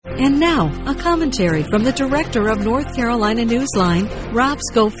And now, a commentary from the director of North Carolina Newsline, Rob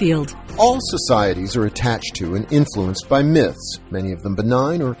Schofield. All societies are attached to and influenced by myths, many of them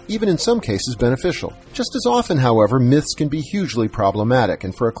benign or even in some cases beneficial. Just as often, however, myths can be hugely problematic,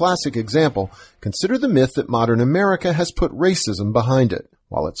 and for a classic example, consider the myth that modern America has put racism behind it.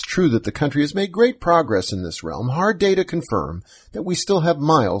 While it's true that the country has made great progress in this realm, hard data confirm that we still have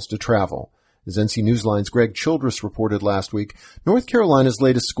miles to travel. As NC Newsline's Greg Childress reported last week, North Carolina's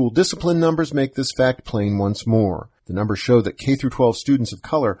latest school discipline numbers make this fact plain once more. The numbers show that K-12 students of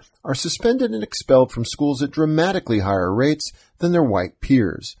color are suspended and expelled from schools at dramatically higher rates than their white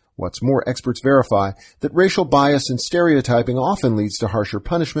peers. What's more, experts verify that racial bias and stereotyping often leads to harsher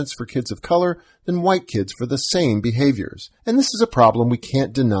punishments for kids of color than white kids for the same behaviors. And this is a problem we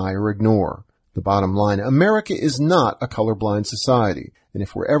can't deny or ignore. The bottom line, America is not a colorblind society. And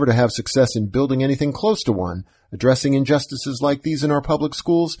if we're ever to have success in building anything close to one, addressing injustices like these in our public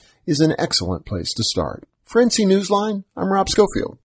schools is an excellent place to start. For NC Newsline, I'm Rob Schofield.